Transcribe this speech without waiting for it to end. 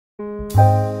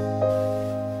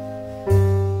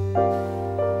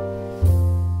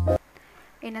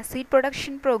In a seed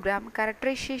production program,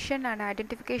 characterization and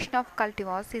identification of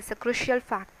cultivars is a crucial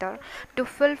factor to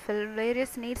fulfill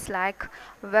various needs like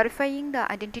verifying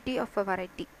the identity of a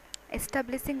variety,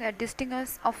 establishing a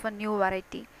distinguisher of a new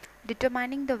variety,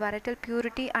 determining the varietal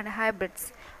purity and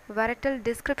hybrids, varietal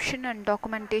description and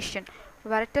documentation,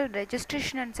 varietal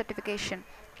registration and certification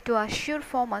to assure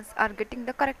farmers are getting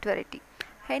the correct variety.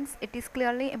 Hence, it is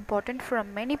clearly important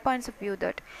from many points of view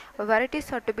that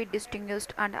varieties are to be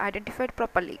distinguished and identified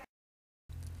properly.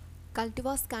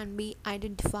 Cultivars can be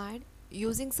identified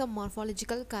using some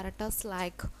morphological characters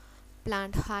like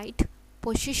plant height,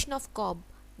 position of cob,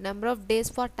 number of days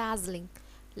for tasseling,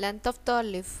 length of the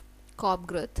leaf, cob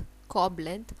girth, cob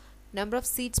length, number of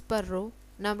seeds per row,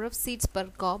 number of seeds per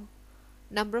cob,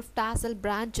 number of tassel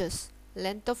branches,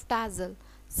 length of tassel,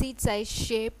 seed size,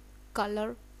 shape,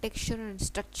 color, texture and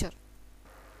structure.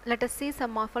 Let us see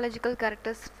some morphological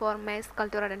characters for maize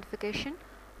cultivar identification.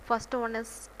 First one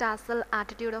is tassel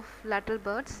attitude of lateral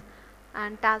buds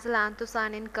and tassel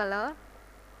anthocyane in color,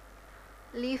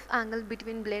 leaf angle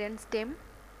between blade and stem,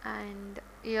 and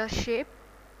ear shape,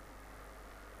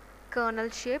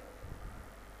 kernel shape,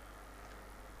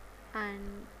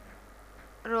 and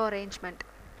row arrangement.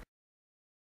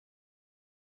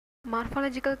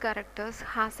 Morphological characters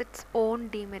has its own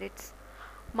demerits.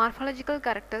 Morphological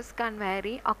characters can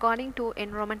vary according to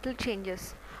environmental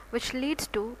changes, which leads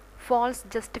to false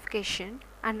justification,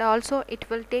 and also it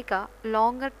will take a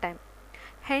longer time.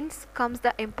 Hence comes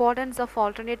the importance of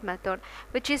alternate method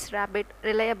which is rapid,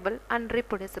 reliable and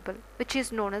reproducible, which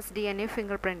is known as DNA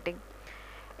fingerprinting.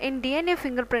 In DNA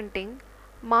fingerprinting,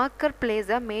 marker plays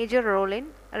a major role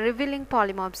in revealing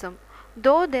polymorphism.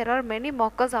 Though there are many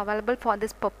markers available for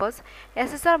this purpose,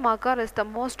 SSR marker is the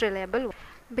most reliable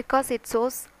because it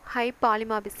shows high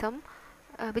polymorphism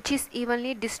which is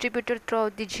evenly distributed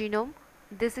throughout the genome.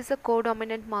 This is a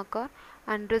codominant marker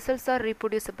and results are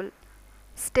reproducible.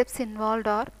 Steps involved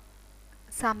are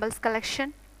samples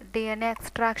collection, DNA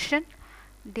extraction,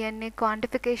 DNA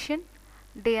quantification,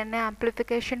 DNA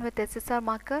amplification with SSR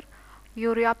marker,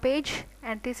 urea page,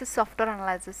 and this is software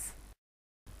analysis.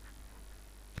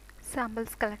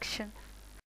 Samples collection.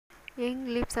 Young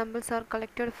leaf samples are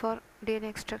collected for DNA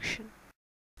extraction.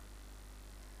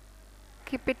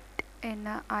 Keep it in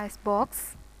an ice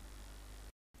box.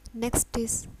 Next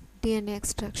is DNA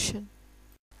extraction.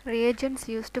 Reagents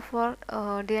used for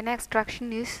DNA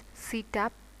extraction is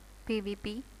CTAP,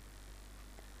 PVP,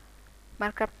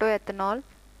 mercaptoethanol,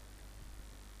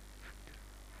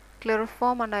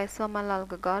 chloroform and isomal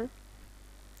alcohol,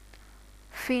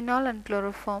 phenol and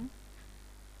chloroform,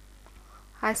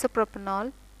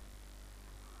 isopropanol,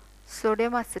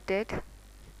 sodium acetate,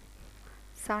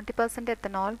 70%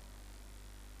 ethanol,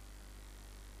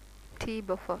 tea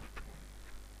buffer.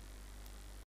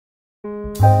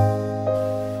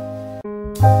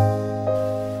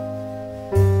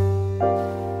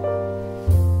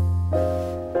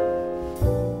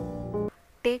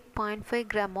 Take 0.5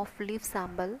 gram of leaf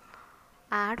sample,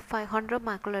 add 500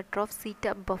 microliter of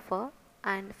CTAP buffer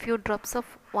and few drops of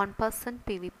 1%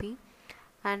 PVP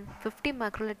and 50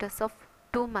 microliters of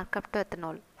 2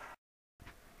 mercaptoethanol.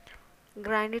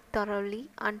 Grind it thoroughly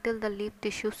until the leaf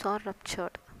tissues are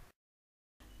ruptured.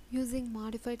 Using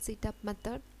modified CTAP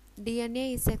method,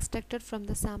 DNA is extracted from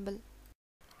the sample.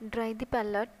 Dry the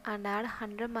pellet and add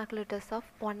 100 microliters of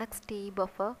 1x TE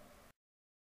buffer.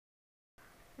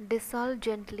 Dissolve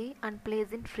gently and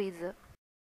place in freezer.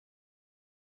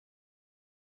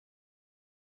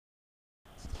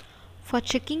 For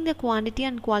checking the quantity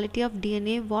and quality of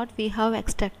DNA what we have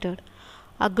extracted,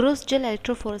 agarose gel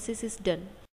electrophoresis is done.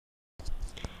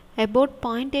 About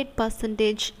 0.8%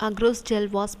 agarose gel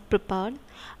was prepared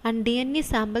and DNA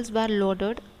samples were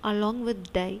loaded along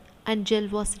with dye and gel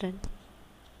was run.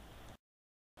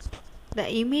 The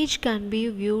image can be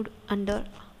viewed under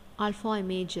alpha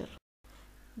imager.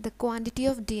 The quantity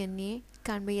of DNA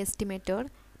can be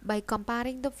estimated by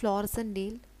comparing the fluorescent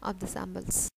yield of the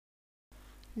samples.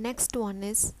 Next one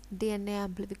is DNA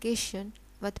amplification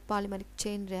with polymeric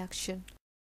chain reaction.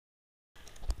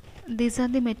 These are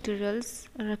the materials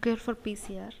required for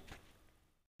PCR.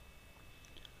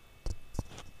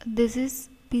 This is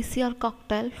PCR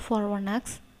cocktail for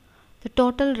 1x. The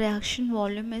total reaction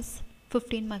volume is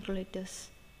 15 microliters.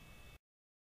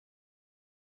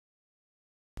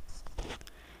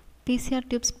 PCR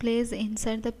tubes placed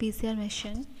inside the PCR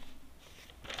machine.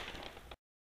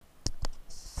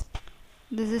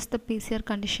 This is the PCR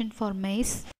condition for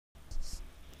maize.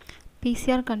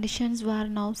 PCR conditions were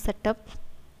now set up.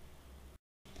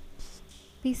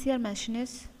 PCR machine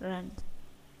is run.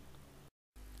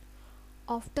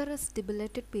 After a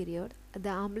stipulated period, the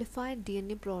amplified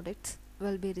DNA products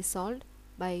will be resolved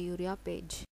by a urea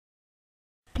page.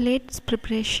 Plates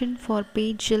preparation for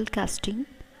page gel casting.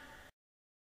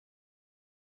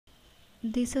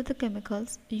 These are the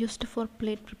chemicals used for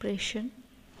plate preparation.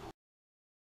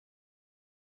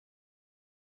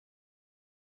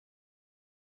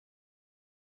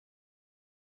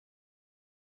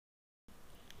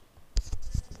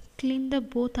 Clean the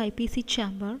both IPC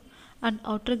chamber and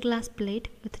outer glass plate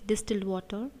with distilled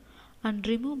water and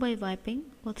remove by wiping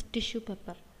with tissue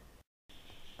paper.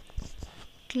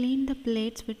 Clean the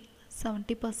plates with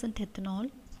 70%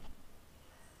 ethanol.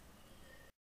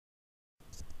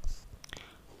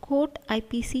 Coat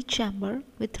IPC chamber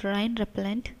with rain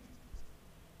repellent.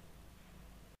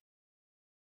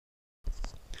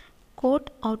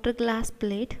 Coat outer glass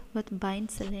plate with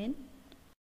bind-saline.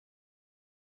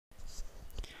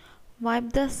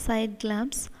 Wipe the side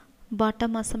clamps,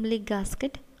 bottom assembly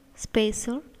gasket,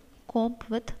 spacer, comb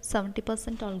with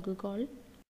 70% alcohol.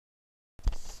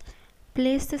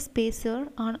 Place the spacer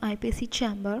on IPC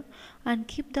chamber and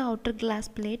keep the outer glass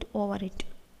plate over it.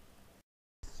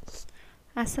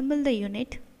 Assemble the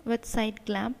unit with side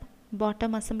clamp,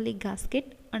 bottom assembly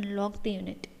gasket and lock the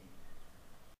unit.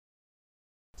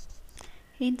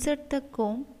 Insert the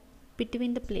comb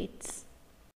between the plates.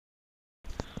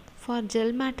 For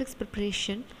gel matrix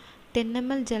preparation, 10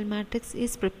 ml gel matrix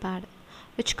is prepared,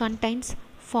 which contains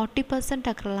 40%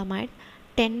 acrylamide,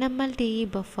 10 ml TE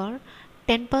buffer,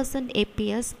 10%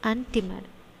 APS and timid.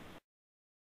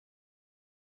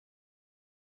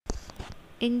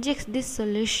 Inject this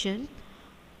solution,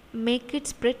 make it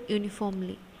spread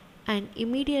uniformly and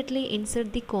immediately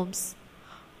insert the combs.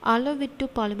 Allow it to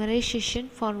polymerization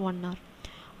for 1 hour.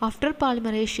 After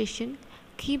polymerization,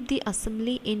 keep the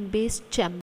assembly in base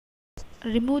chamber.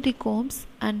 Remove the combs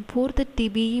and pour the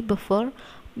TBE buffer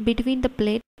between the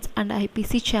plates and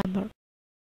IPC chamber.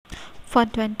 For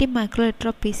 20 microliter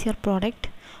of PCR product,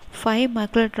 5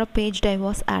 microliter of page dye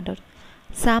was added.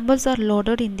 Samples are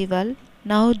loaded in the well.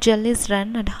 Now gel is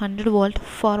run at 100 volt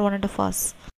for 1.5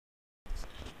 hours.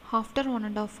 After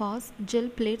 1.5 hours, gel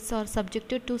plates are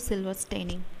subjected to silver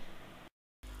staining.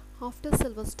 After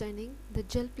silver staining, the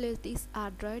gel plate is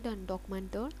air dried and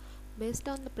documented. Based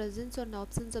on the presence or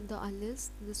absence of the alleles,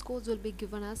 the scores will be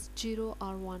given as 0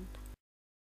 or 1.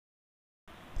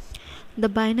 The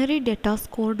binary data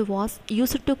scored was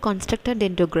used to construct a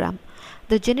dendrogram.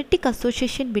 The genetic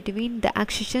association between the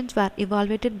accessions were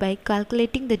evaluated by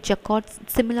calculating the Jacob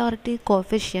similarity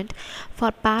coefficient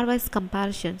for pairwise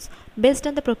comparisons based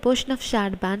on the proportion of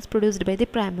shared bands produced by the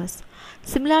primers.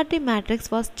 Similarity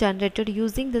matrix was generated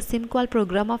using the SimQual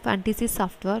program of ANTIC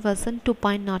software version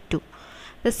 2.02.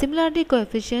 The similarity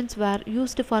coefficients were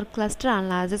used for cluster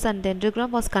analysis and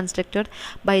dendrogram was constructed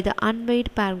by the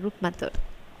unweighted pair group method.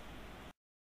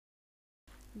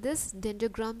 This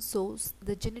dendrogram shows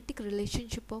the genetic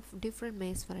relationship of different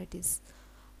maize varieties.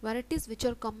 Varieties which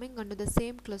are coming under the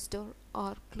same cluster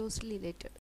are closely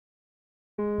related.